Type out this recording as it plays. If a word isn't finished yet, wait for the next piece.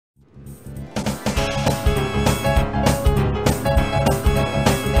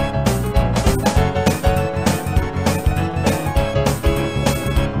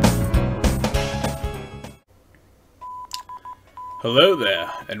Hello there,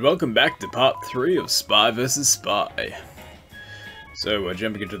 and welcome back to part 3 of Spy vs. Spy. So we're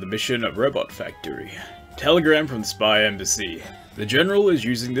jumping into the mission of Robot Factory. Telegram from the Spy Embassy. The General is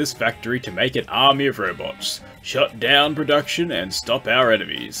using this factory to make an army of robots, shut down production and stop our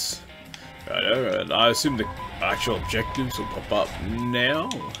enemies. Righto, and I assume the actual objectives will pop up now.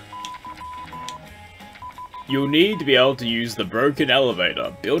 You'll need to be able to use the broken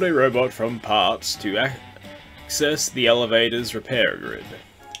elevator. Build a robot from parts to access the elevator's repair grid.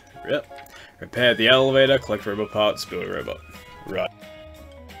 Yep. Repair the elevator, collect robot parts, build a robot. Right.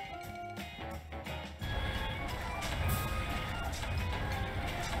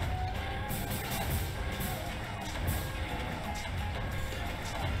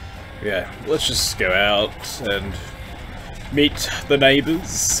 Yeah, let's just go out and meet the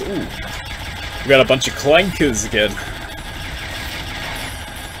neighbors. Ooh. We got a bunch of clankers again.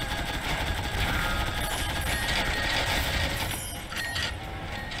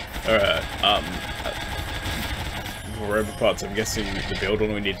 Alright, for robot parts, I'm guessing to build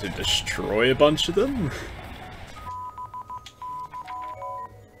one we need to destroy a bunch of them?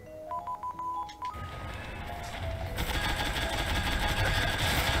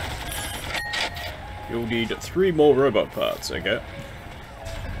 You'll need 3 more robot parts, okay?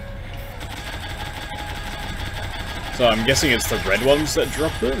 So I'm guessing it's the red ones that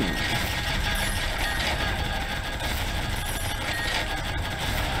drop them?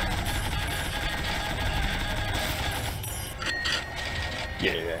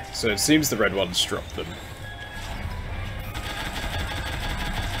 Yeah, so it seems the red ones drop them.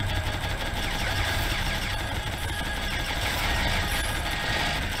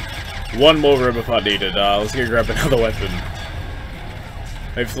 One more robot part needed. Let's go grab another weapon.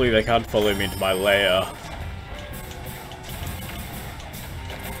 Hopefully they can't follow me into my lair.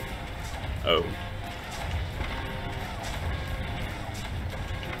 Oh.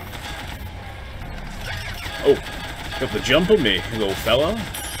 Oh, got the jump on me, little fella.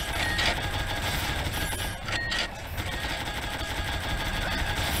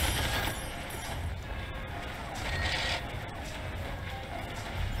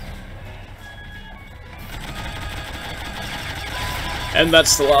 And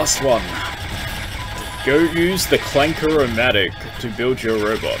that's the last one. Go use the Clanker-O-Matic to build your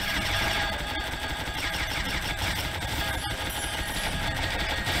robot.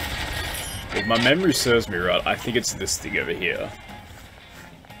 If my memory serves me right, I think it's this thing over here.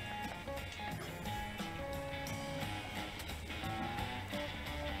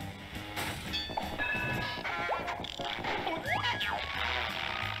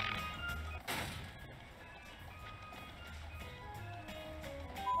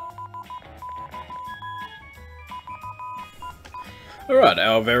 Alright,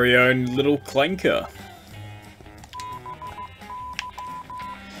 our very own little Clanker.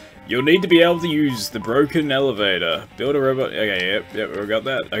 You'll need to be able to use the broken elevator. Build a robot. Okay, yep, we got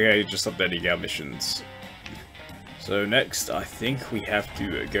that. Okay, just updating our missions. So next, I think we have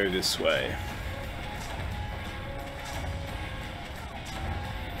to go this way.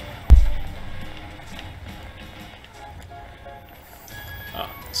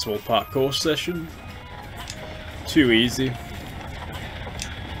 Small parkour session. Too easy.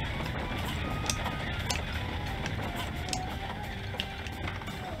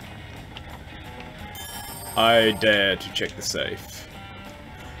 I dare to check the safe.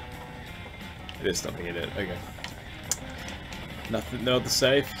 There's nothing in it, okay. Nothing, no other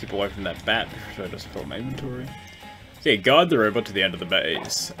safe. Keep away from that bat so it doesn't fill my inventory. Okay, guide the robot to the end of the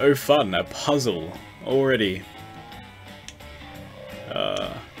maze. Oh fun, a puzzle. Already.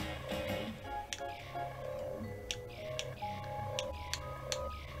 Oh,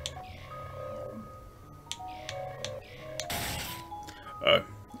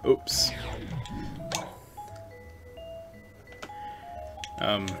 oops.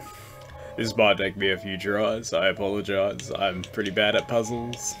 This might take me a few tries, I apologize, I'm pretty bad at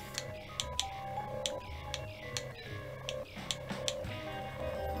puzzles.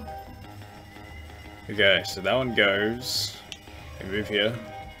 Okay, so that one goes, I move here,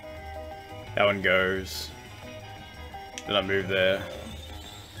 that one goes, then I move there,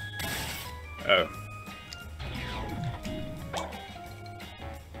 oh.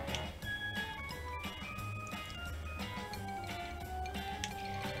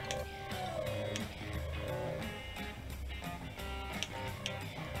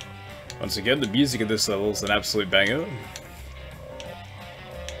 Once again, the music of this level is an absolute banger.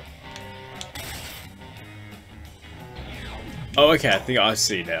 Oh, okay, I think I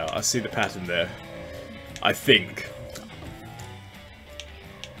see now. I see the pattern there. I think.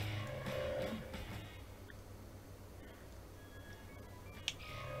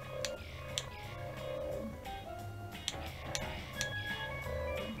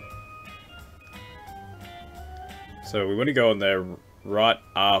 So we want to go on there right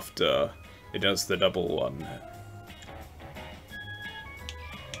after it does the double one.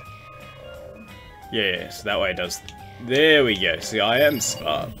 Yeah, so that way it does... There we go. See, I am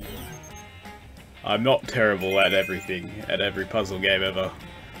smart. I'm not terrible at everything, at every puzzle game ever.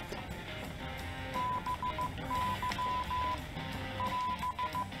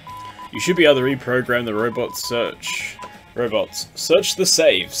 You should be able to reprogram the robots. Search the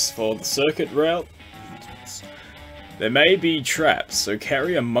saves for the circuit route. There may be traps, so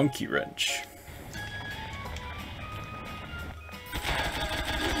carry a monkey wrench.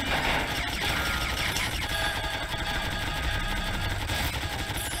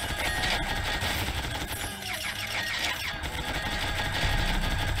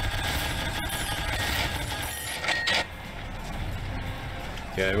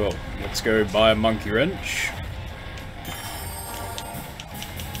 Okay, well, let's go buy a monkey wrench.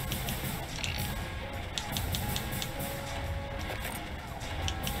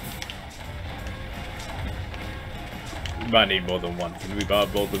 We might need more than one. Can we buy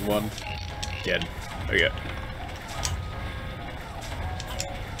more than one? Again. Okay.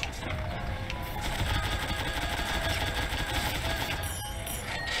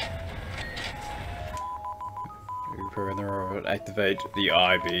 Activate the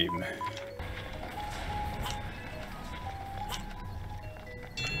I-beam.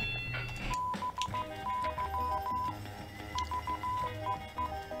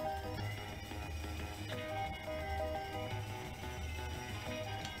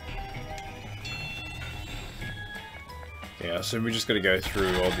 Yeah, so we just gotta go through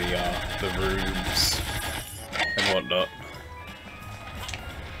all the rooms and whatnot.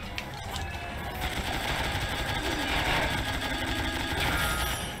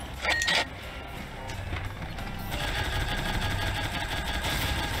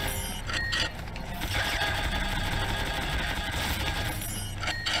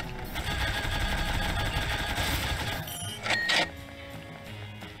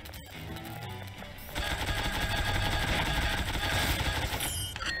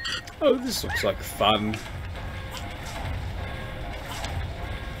 Oh, this looks like fun.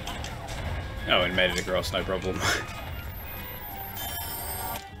 Oh, and made it across, no problem.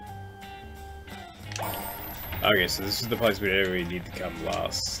 Okay, so this is the place we really need to come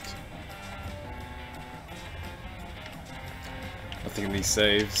last. Nothing in these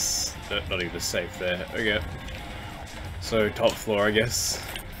saves. Not even a save there. Okay. So, top floor, I guess.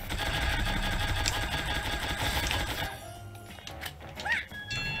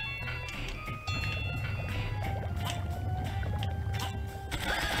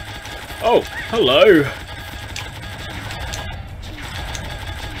 Oh, hello!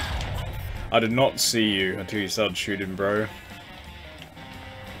 I did not see you until you started shooting, bro.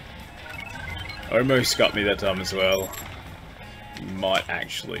 Almost got me that time as well. You might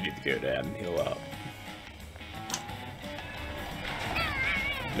actually need to go down and heal up.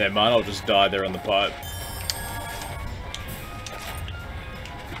 Never mind, I'll just die there on the pipe.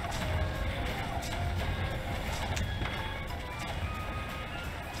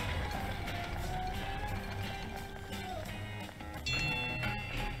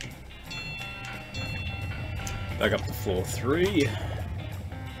 Back up to floor 3.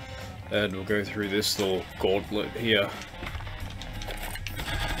 And we'll go through this little gauntlet here.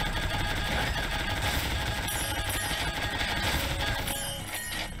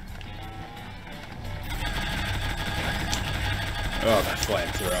 Oh, that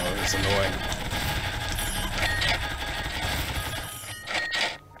flamethrower is annoying.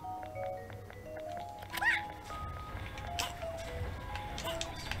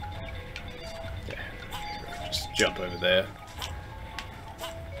 Yeah, just jump over there.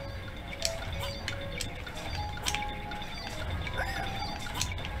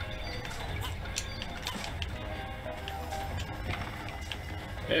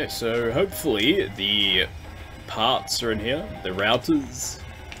 Okay, so hopefully the parts are in here, the routers.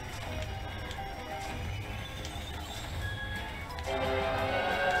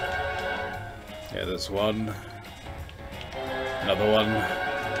 Yeah, there's one. Another one.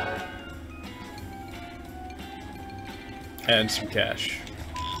 And some cash.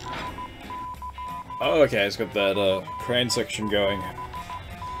 Oh, okay, it's got that crane section going.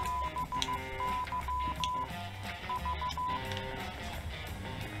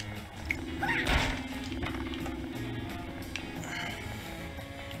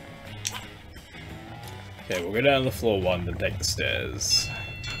 Okay, we'll go down to floor 1 and take the stairs.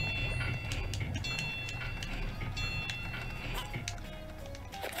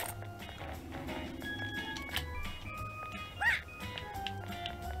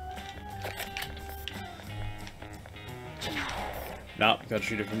 Nah, can't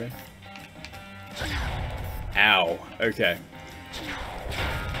shoot it from here. Ow. Okay.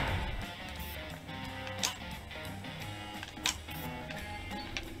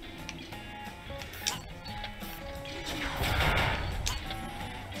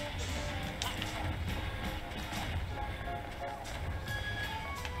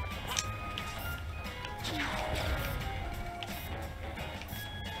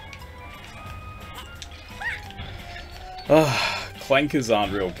 Clankers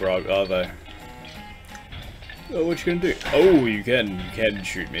aren't real broke, are they? Oh, what you gonna do? Oh, you can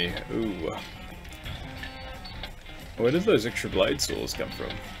shoot me. Ooh. Where did those extra blade saws come from?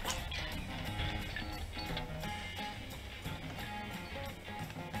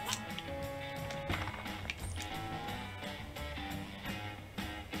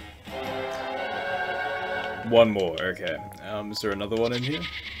 One more, okay. Is there another one in here?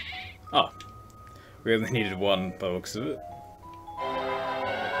 Oh. We only needed one by the looks of it.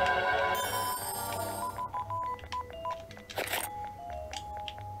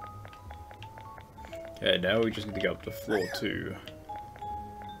 Okay, now we just need to go up to floor 2.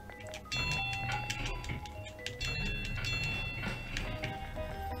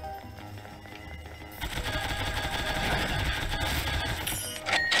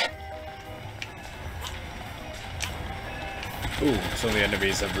 Ooh, some of the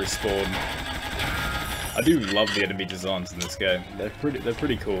enemies have respawned. I do love the enemy designs in this game. They're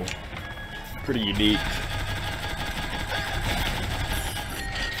pretty cool. Pretty unique.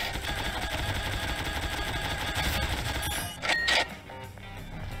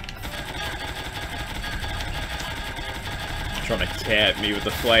 Trying to camp me with the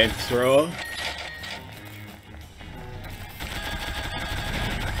flamethrower.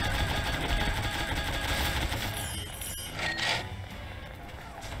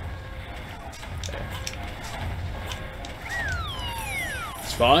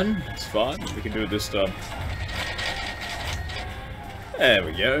 Fine, it's fine. We can do it this time. There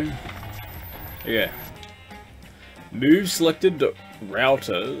we go. Okay. Move selected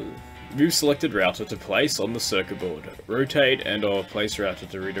router to place on the circuit board. Rotate and/or place router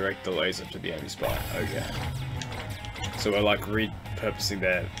to redirect the laser to the enemy spot. Okay. So we're like repurposing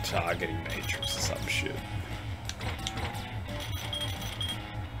their targeting matrix or some shit.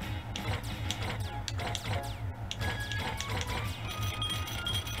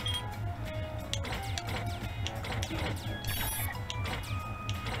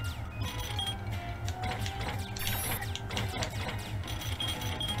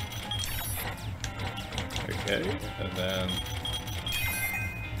 Okay, and then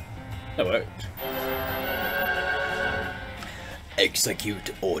that worked.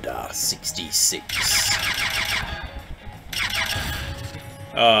 Execute Order 66.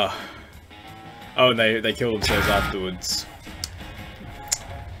 Oh, and they kill themselves afterwards.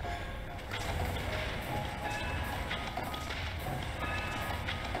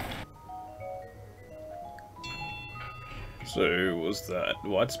 So, was that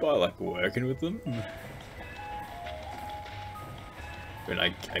White Spy like working with them? I mean,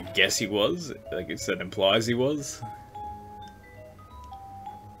 I guess he was. I guess that implies he was.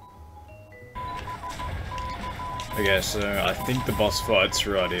 Okay, so I think the boss fight's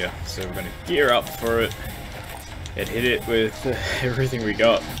right here. So we're gonna gear up for it and hit it with everything we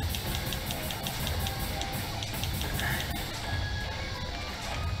got.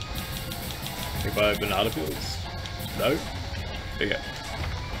 Think I have banana peels? No? Okay.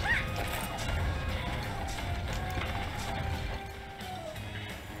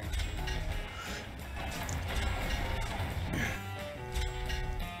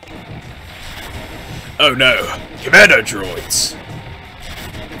 Oh no! Commando droids!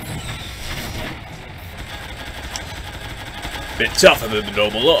 Bit tougher than the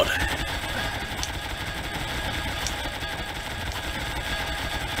normal lot.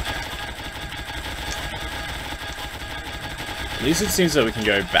 At least it seems that we can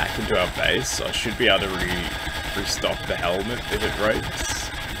go back into our base, so I should be able to restock the helmet if it breaks.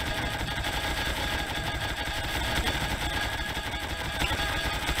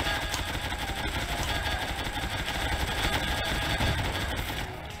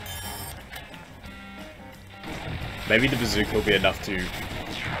 Maybe the bazooka will be enough to...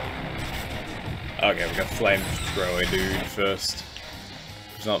 Okay, we got flamethrower dude first.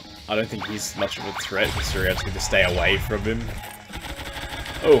 He's not... I don't think he's much of a threat, so we have to stay away from him.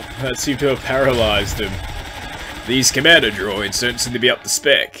 Oh, that seemed to have paralyzed him. These commander droids don't seem to be up to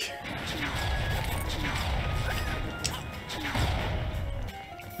spec.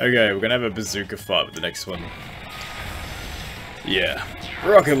 Okay, we're gonna have a bazooka fight with the next one. Yeah.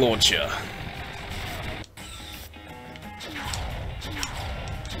 Rocket launcher.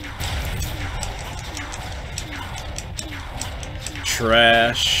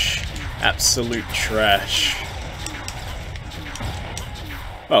 trash. Absolute trash.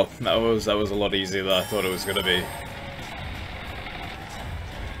 Oh, that was a lot easier than I thought it was gonna be.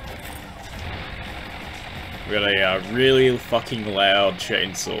 We got a really fucking loud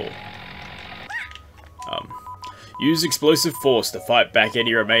chainsaw. Use explosive force to fight back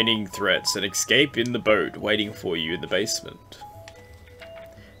any remaining threats and escape in the boat waiting for you in the basement.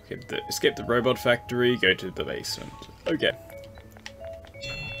 Escape the robot factory, go to the basement. Okay.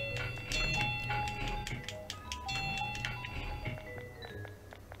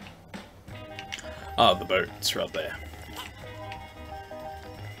 Ah, the boat. It's right there.